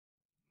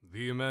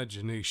The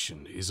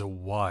imagination is a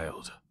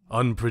wild,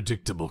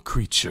 unpredictable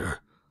creature,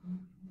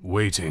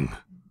 waiting,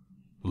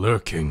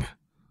 lurking,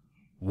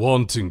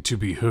 wanting to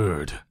be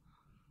heard.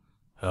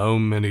 How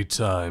many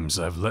times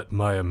I've let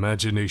my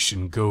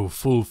imagination go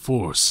full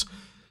force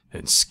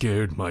and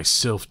scared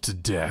myself to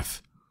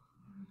death.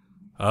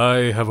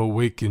 I have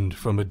awakened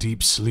from a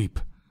deep sleep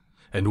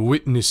and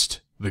witnessed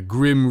the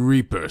Grim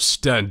Reaper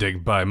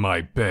standing by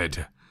my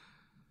bed.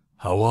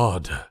 How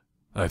odd,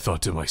 I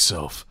thought to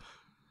myself.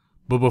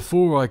 But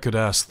before I could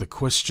ask the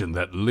question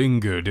that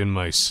lingered in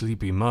my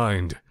sleepy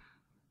mind,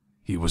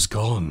 he was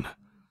gone.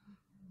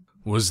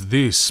 Was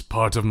this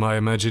part of my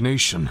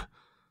imagination?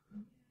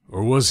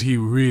 Or was he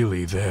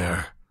really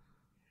there?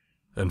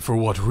 And for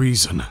what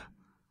reason?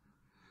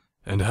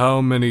 And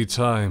how many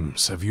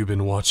times have you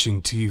been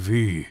watching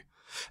TV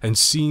and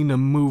seen a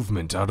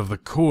movement out of the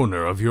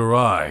corner of your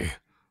eye?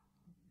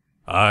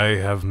 I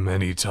have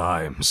many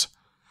times.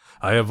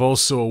 I have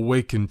also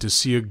awakened to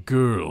see a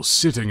girl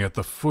sitting at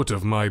the foot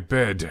of my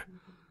bed.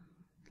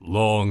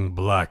 Long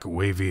black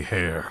wavy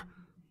hair,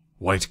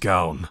 white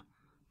gown,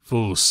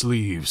 full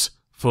sleeves,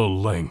 full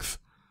length.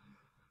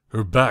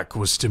 Her back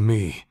was to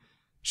me.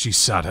 She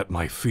sat at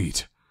my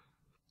feet.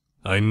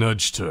 I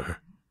nudged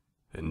her,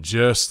 and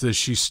just as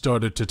she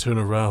started to turn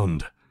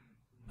around,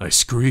 I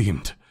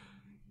screamed,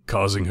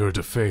 causing her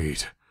to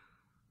fade.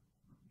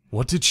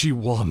 What did she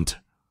want?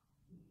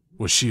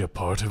 Was she a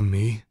part of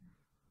me?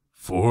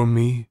 For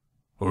me,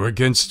 or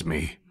against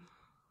me?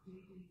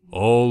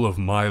 All of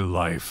my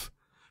life,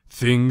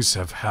 things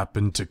have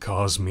happened to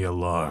cause me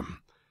alarm,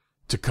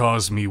 to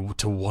cause me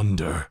to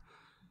wonder.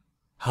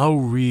 How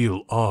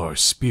real are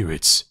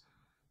spirits?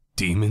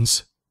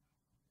 Demons?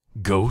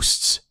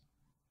 Ghosts?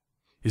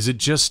 Is it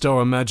just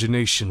our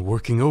imagination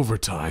working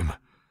overtime?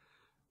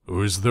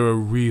 Or is there a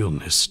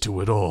realness to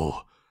it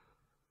all?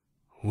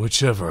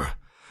 Whichever,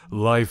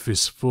 life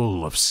is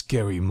full of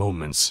scary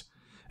moments.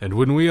 And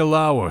when we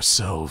allow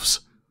ourselves,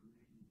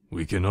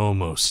 we can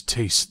almost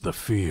taste the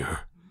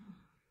fear.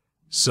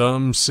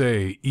 Some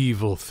say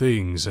evil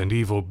things and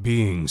evil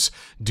beings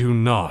do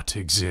not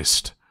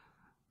exist.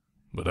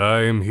 But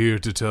I am here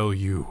to tell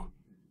you,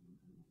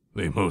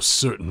 they most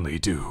certainly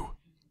do.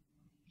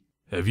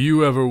 Have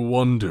you ever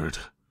wondered,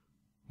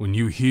 when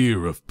you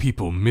hear of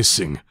people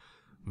missing,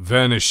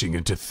 vanishing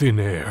into thin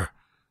air,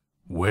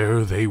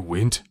 where they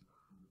went?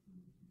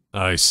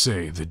 I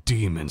say the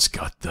demons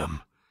got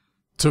them.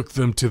 Took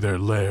them to their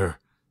lair,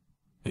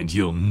 and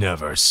you'll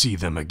never see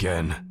them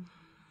again.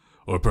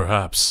 Or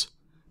perhaps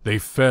they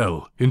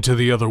fell into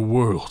the other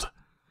world,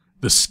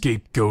 the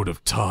scapegoat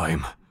of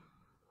time,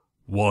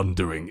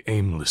 wandering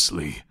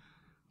aimlessly,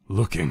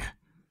 looking,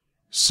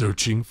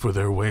 searching for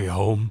their way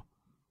home.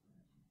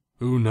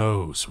 Who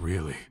knows,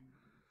 really?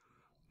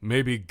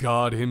 Maybe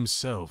God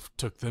himself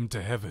took them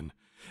to heaven,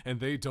 and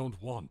they don't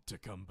want to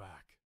come back.